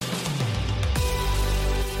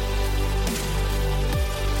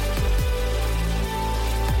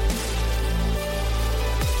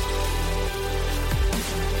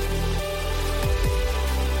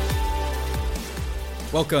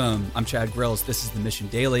Welcome. I'm Chad Grills. This is the Mission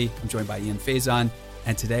Daily. I'm joined by Ian Faison,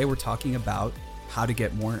 and today we're talking about how to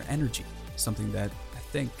get more energy, something that I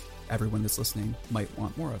think everyone that's listening might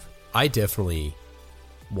want more of. I definitely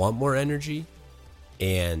want more energy,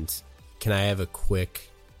 and can I have a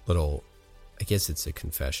quick little, I guess it's a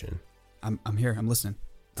confession. I'm here. I'm listening.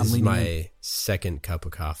 This is my second cup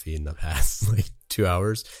of coffee in the past 2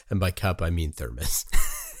 hours, and by cup I mean thermos.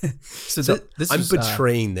 So I'm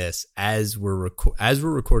betraying this as we're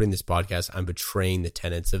recording this podcast. I'm betraying the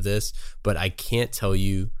tenets of this, but I can't tell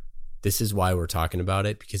you this is why we're talking about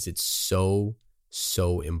it, because it's so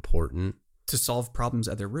important to solve problems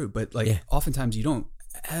at their root. But oftentimes you don't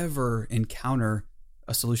ever encounter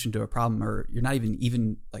a solution to a problem, or you're not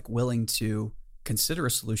even willing to consider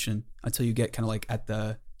a solution until you get kind of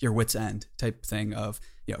at your wit's end type thing of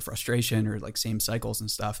frustration or same cycles and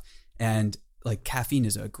stuff. And caffeine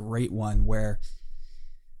is a great one where,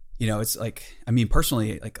 it's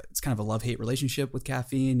personally, it's kind of a love-hate relationship with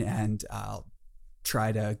caffeine, and I'll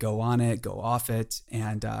try to go on it, go off it,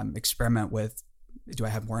 and experiment with, do I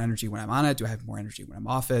have more energy when I'm on it? Do I have more energy when I'm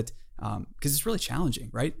off it? Because it's really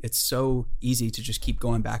challenging, right? It's so easy to just keep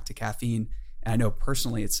going back to caffeine. And I know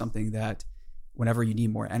personally, it's something that whenever you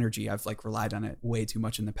need more energy, I've relied on it way too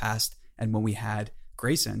much in the past. And when we had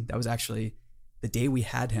Grayson, that was actually the day we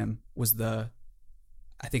had him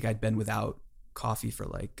I think I'd been without coffee for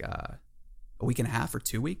a week and a half or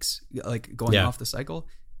 2 weeks, going off the cycle.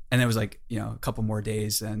 And it was a couple more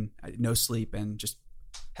days and no sleep, and just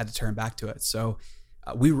had to turn back to it. So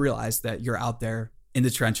we realized that you're out there in the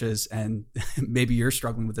trenches, and maybe you're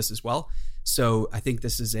struggling with this as well. So I think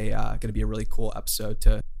this is going to be a really cool episode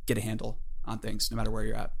to get a handle on things, no matter where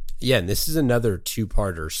you're at. Yeah, and this is another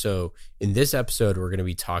two-parter. So in this episode, we're going to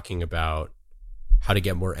be talking about how to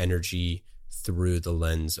get more energy through the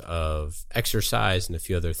lens of exercise and a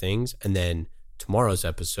few other things. And then tomorrow's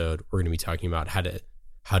episode, we're going to be talking about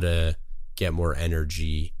how to get more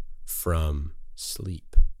energy from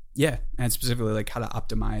sleep. Yeah, and specifically how to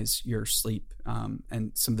optimize your sleep,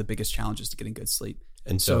 and some of the biggest challenges to getting good sleep.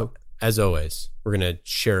 And so as always, we're going to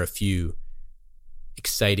share a few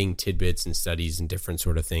exciting tidbits and studies and different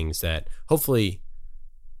sort of things that hopefully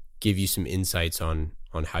give you some insights on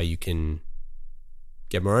how you can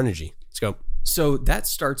get more energy. Let's go. So that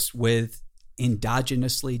starts with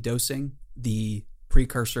endogenously dosing the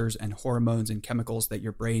precursors and hormones and chemicals that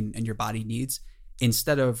your brain and your body needs,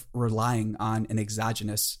 instead of relying on an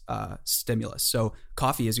exogenous stimulus. So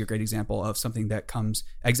coffee is a great example of something that comes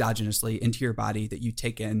exogenously into your body that you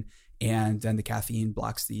take in, and then the caffeine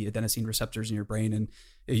blocks the adenosine receptors in your brain, and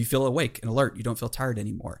you feel awake and alert. You don't feel tired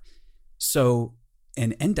anymore. So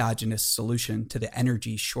an endogenous solution to the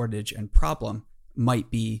energy shortage and problem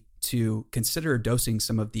might be to consider dosing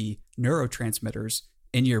some of the neurotransmitters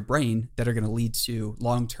in your brain that are going to lead to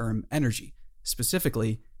long-term energy.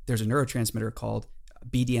 Specifically, there's a neurotransmitter called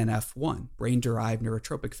BDNF1, brain-derived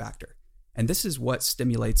neurotrophic factor. And this is what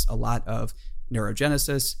stimulates a lot of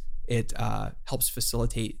neurogenesis. It helps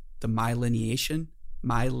facilitate the myelination,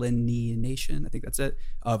 I think that's it,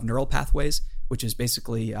 of neural pathways, which is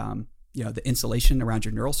basically the insulation around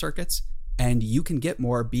your neural circuits. And you can get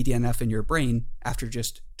more BDNF in your brain after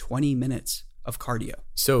just 20 minutes of cardio.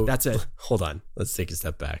 So that's it. Hold on. Let's take a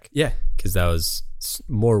step back. Yeah. Because that was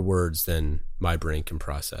more words than my brain can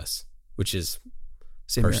process, which is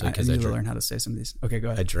partially because I need to learn how to say some of these. Okay, go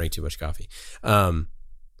ahead. I drank too much coffee.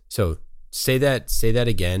 So say that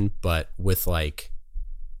again, but with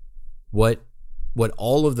what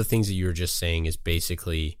all of the things that you were just saying is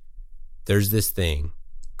basically, there's this thing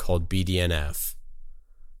called BDNF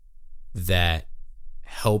that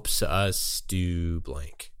helps us do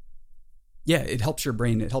blank. Yeah, it helps your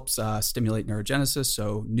brain. It helps stimulate neurogenesis,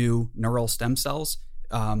 so new neural stem cells.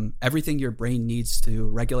 Everything your brain needs to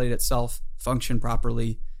regulate itself, function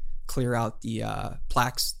properly, clear out the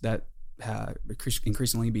plaques that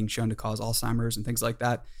increasingly being shown to cause Alzheimer's and things like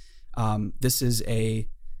that. This is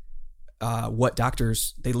what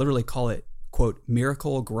doctors, they literally call it, quote,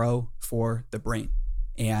 miracle grow for the brain.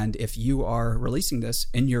 And if you are releasing this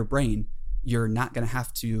in your brain, you're not going to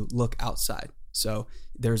have to look outside. So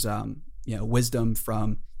there's wisdom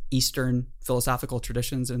from Eastern philosophical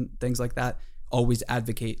traditions and things like that always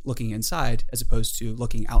advocate looking inside as opposed to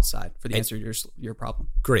looking outside for the answer to your problem.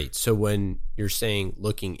 Great. So when you're saying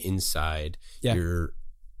looking inside, when you're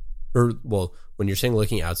saying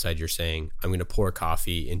looking outside, you're saying I'm going to pour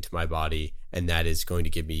coffee into my body, and that is going to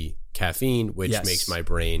give me caffeine, which makes my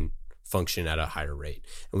brain function at a higher rate.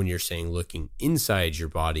 And when you're saying looking inside your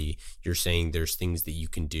body, you're saying there's things that you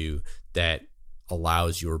can do that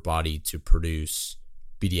allows your body to produce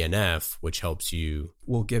BDNF, which helps you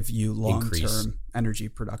will give you long-term energy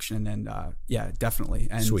production. And definitely.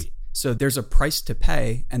 And sweet. So there's a price to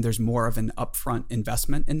pay, and there's more of an upfront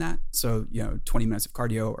investment in that. So, 20 minutes of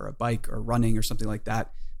cardio or a bike or running or something like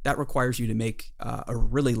that, that requires you to make a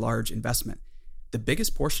really large investment. The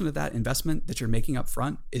biggest portion of that investment that you're making up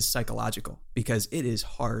front is psychological, because it is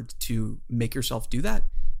hard to make yourself do that.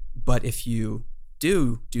 But if you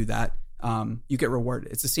do that, you get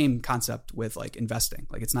rewarded. It's the same concept with like investing.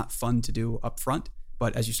 Like, it's not fun to do up front,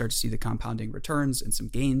 but as you start to see the compounding returns and some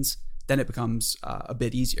gains, then it becomes a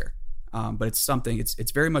bit easier. But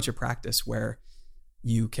it's very much a practice where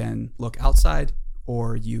you can look outside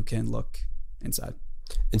or you can look inside.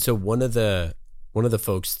 And so one of the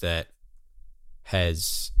folks that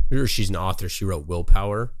she's an author, she wrote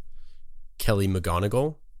Willpower, Kelly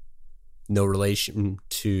McGonigal, no relation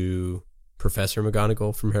to Professor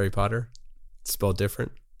McGonagall from Harry Potter. It's spelled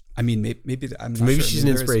different. I mean, maybe I'm not maybe sure. She's an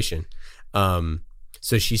inspiration.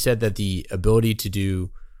 So she said that the ability to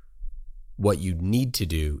do what you need to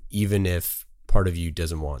do, even if part of you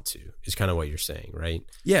doesn't want to, is kind of what you're saying, right?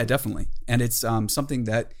 Yeah, definitely. And it's something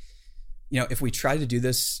that, if we try to do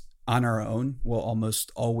this on our own, we'll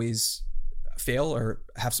almost always fail or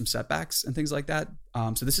have some setbacks and things like that.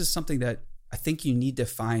 So this is something that I think you need to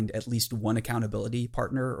find at least one accountability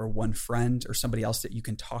partner or one friend or somebody else that you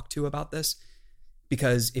can talk to about this.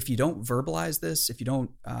 Because if you don't verbalize this, if you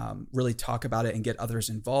don't really talk about it and get others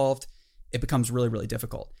involved, it becomes really, really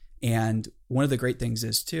difficult. And one of the great things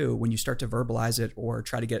is too, when you start to verbalize it or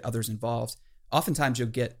try to get others involved, oftentimes you'll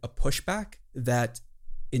get a pushback that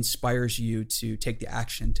inspires you to take the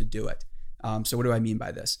action to do it. So what do I mean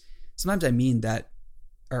by this? Sometimes I mean that,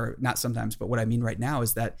 or not sometimes, but what I mean right now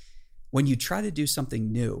is that when you try to do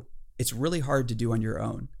something new, it's really hard to do on your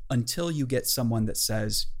own until you get someone that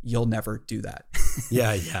says, you'll never do that.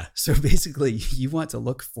 Yeah. So basically you want to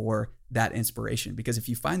look for that inspiration, because if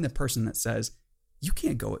you find the person that says, you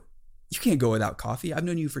can't go without coffee. I've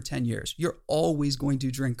known you for 10 years. You're always going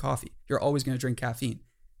to drink coffee. You're always going to drink caffeine.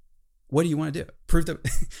 What do you want to do? Prove that.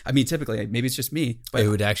 I mean, typically, maybe it's just me, but it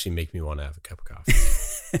would actually make me want to have a cup of coffee.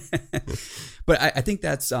 But I think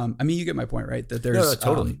that's, you get my point, right? That there's, no,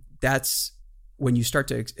 totally. That's when you start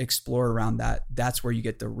to explore around that, that's where you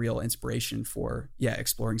get the real inspiration for,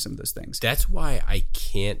 exploring some of those things. That's why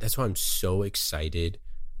I'm so excited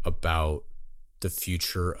about the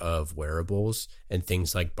future of wearables and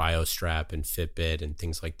things like BioStrap and Fitbit and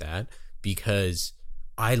things like that, because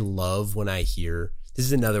I love when I hear, this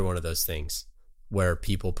is another one of those things where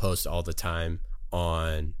people post all the time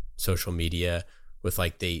on social media with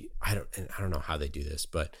like I don't know how they do this,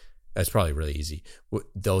 but that's probably really easy.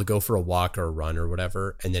 They'll go for a walk or a run or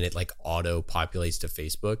whatever, and then it like auto populates to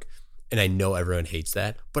Facebook. And I know everyone hates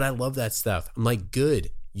that, but I love that stuff. I'm like,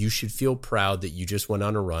 good. You should feel proud that you just went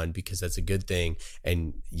on a run, because that's a good thing.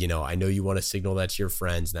 And, I know you want to signal that to your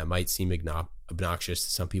friends, and that might seem obnoxious to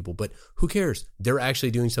some people, but who cares? They're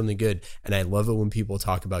actually doing something good. And I love it when people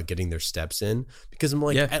talk about getting their steps in, because I'm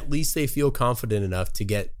like, at least they feel confident enough to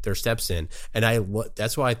get their steps in. And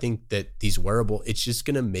that's why I think that these wearable, it's just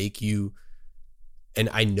going to make you, and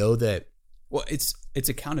I know that. Well, it's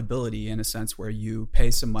accountability in a sense where you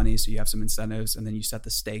pay some money, so you have some incentives, and then you set the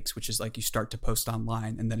stakes, which is like you start to post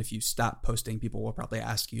online, and then if you stop posting, people will probably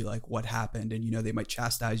ask you like what happened, and they might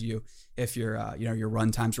chastise you if your your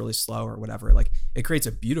run time's really slow or whatever. Like, it creates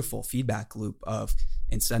a beautiful feedback loop of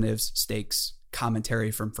incentives, stakes,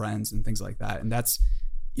 commentary from friends, and things like that. And that's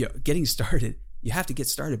getting started. You have to get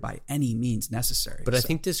started by any means necessary. But I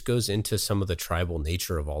think this goes into some of the tribal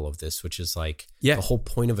nature of all of this, which is like the whole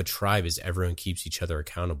point of a tribe is everyone keeps each other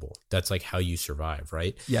accountable. That's like how you survive,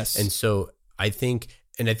 right? Yes. And so I think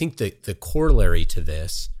the corollary to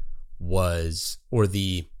this was, or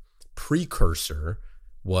the precursor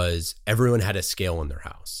was, everyone had a scale in their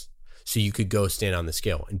house. So you could go stand on the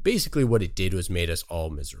scale. And basically what it did was made us all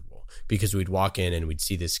miserable, because we'd walk in and we'd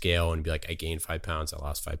see the scale and be like, I gained 5 pounds, I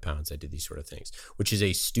lost 5 pounds, I did these sort of things, which is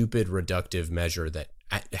a stupid reductive measure that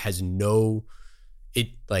has you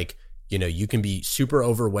can be super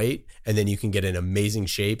overweight and then you can get an amazing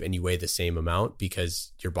shape and you weigh the same amount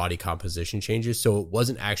because your body composition changes. So it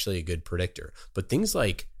wasn't actually a good predictor. But things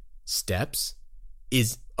like steps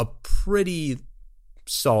is a pretty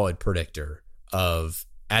solid predictor of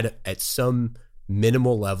at some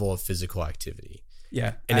minimal level of physical activity.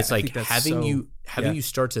 Yeah. And it's like having you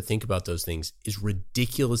start to think about those things is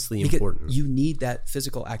ridiculously important. You need that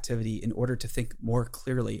physical activity in order to think more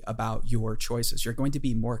clearly about your choices. You're going to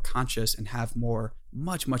be more conscious and have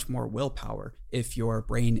much more willpower if your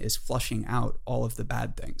brain is flushing out all of the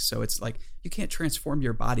bad things. So it's like, you can't transform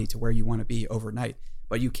your body to where you want to be overnight,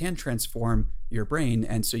 but you can transform your brain.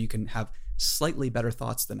 And so you can have slightly better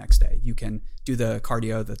thoughts the next day. You can do the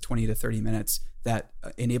cardio, the 20 to 30 minutes that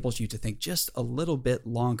enables you to think just a little bit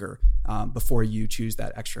longer before you choose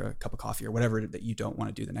that extra cup of coffee or whatever that you don't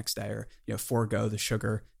want to do the next day, or forego the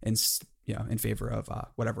sugar in favor of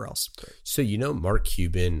whatever else. So Mark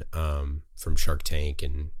Cuban from Shark Tank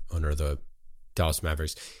and owner of the Dallas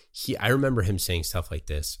Mavericks, I remember him saying stuff like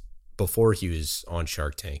this before he was on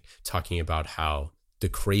Shark Tank, talking about how the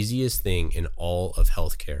craziest thing in all of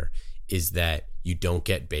healthcare is that you don't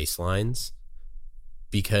get baselines,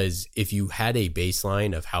 because if you had a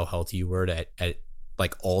baseline of how healthy you were at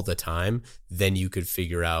like all the time, then you could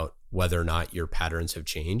figure out whether or not your patterns have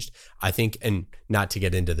changed. I think, and not to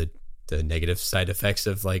get into the negative side effects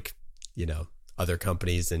of other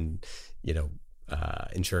companies and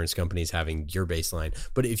insurance companies having your baseline,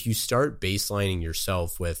 but if you start baselining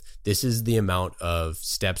yourself with, this is the amount of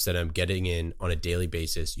steps that I'm getting in on a daily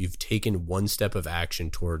basis, you've taken one step of action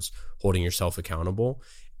towards holding yourself accountable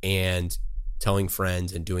and telling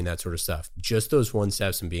friends and doing that sort of stuff. Just those one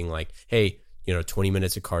steps and being like, hey, 20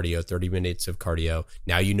 minutes of cardio, 30 minutes of cardio.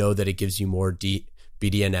 Now you know that it gives you more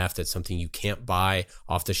BDNF. That's something you can't buy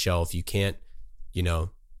off the shelf. You can't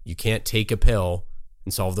take a pill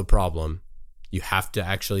and solve the problem. You have to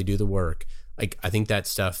actually do the work. Like, I think that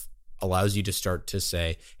stuff allows you to start to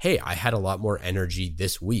say, hey, I had a lot more energy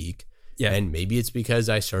this week. Yeah. And maybe it's because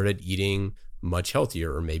I started eating much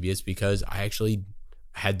healthier, or maybe it's because I actually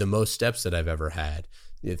had the most steps that I've ever had.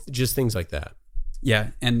 Just things like that.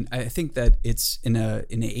 Yeah. And I think that it's in an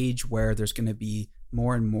age where there's going to be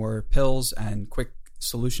more and more pills and quick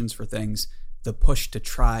solutions for things. The push to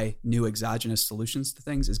try new exogenous solutions to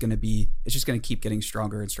things it's just going to keep getting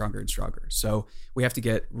stronger and stronger and stronger. So we have to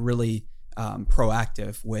get really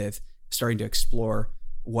proactive with starting to explore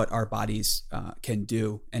what our bodies can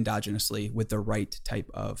do endogenously with the right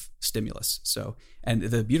type of stimulus. So, and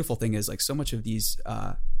the beautiful thing is, like, so much of these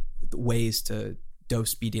ways to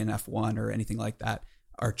dose BDNF1 or anything like that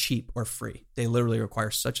are cheap or free. They literally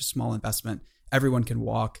require such a small investment. Everyone can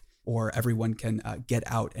walk, or everyone can get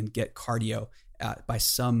out and get cardio by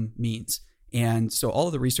some means. And so all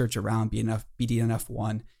of the research around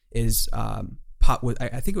BDNF1 is, I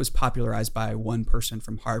think it was popularized by one person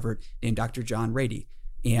from Harvard named Dr. John Ratey.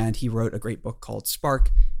 And he wrote a great book called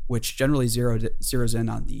Spark, which generally zeroes in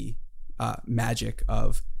on the magic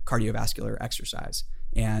of cardiovascular exercise.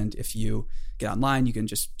 And if you get online, you can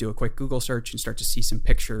just do a quick Google search and start to see some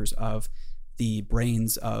pictures of the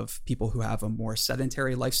brains of people who have a more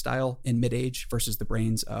sedentary lifestyle in mid-age versus the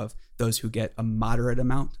brains of those who get a moderate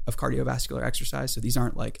amount of cardiovascular exercise. So these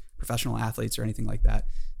aren't like professional athletes or anything like that,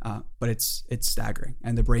 but it's staggering.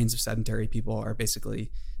 And the brains of sedentary people are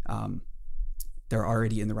basically, they're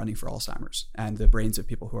already in the running for Alzheimer's. And the brains of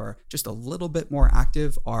people who are just a little bit more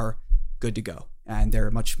active are good to go. And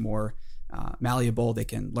they're much more malleable. They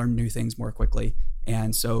can learn new things more quickly.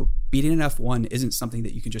 And so BDNF1 isn't something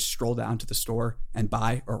that you can just stroll down to the store and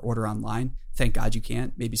buy or order online. Thank God you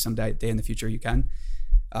can't. Maybe someday in the future you can,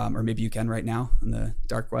 or maybe you can right now in the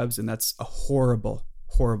dark webs. And that's a horrible,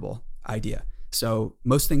 horrible idea. So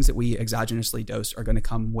most things that we exogenously dose are going to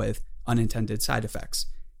come with unintended side effects.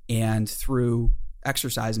 And through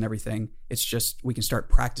exercise and everything, it's just, we can start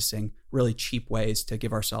practicing really cheap ways to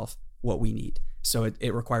give ourselves what we need. So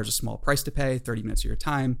it requires a small price to pay, 30 minutes of your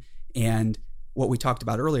time. And what we talked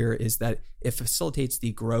about earlier is that it facilitates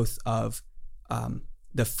the growth of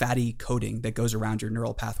the fatty coating that goes around your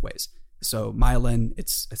neural pathways. So myelin,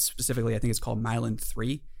 it's specifically, I think it's called myelin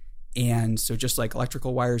 3. And so just like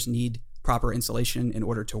electrical wires need proper insulation in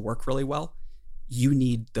order to work really well, you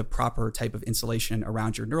need the proper type of insulation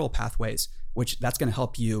around your neural pathways, which that's going to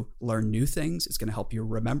help you learn new things. It's going to help you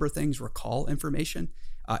remember things, recall information,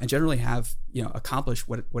 and generally have, accomplish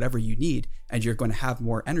whatever you need. And you're going to have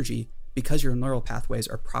more energy because your neural pathways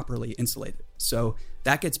are properly insulated. So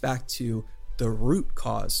that gets back to the root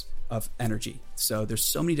cause of energy. So there's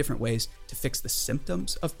so many different ways to fix the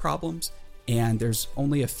symptoms of problems. And there's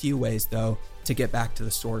only a few ways, though, to get back to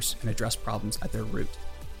the source and address problems at their root.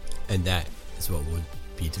 And that is what we'll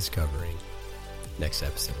be discovering next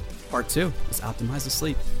episode. Part 2 is Optimize the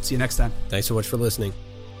Sleep. See you next time. Thanks so much for listening.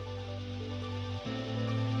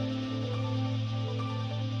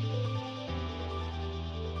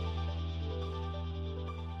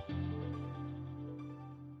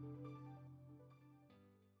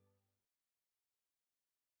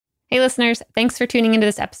 Hey listeners, thanks for tuning into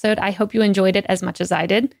this episode. I hope you enjoyed it as much as I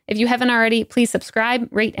did. If you haven't already, please subscribe,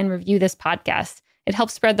 rate, and review this podcast. It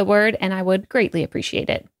helps spread the word, and I would greatly appreciate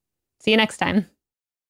it. See you next time.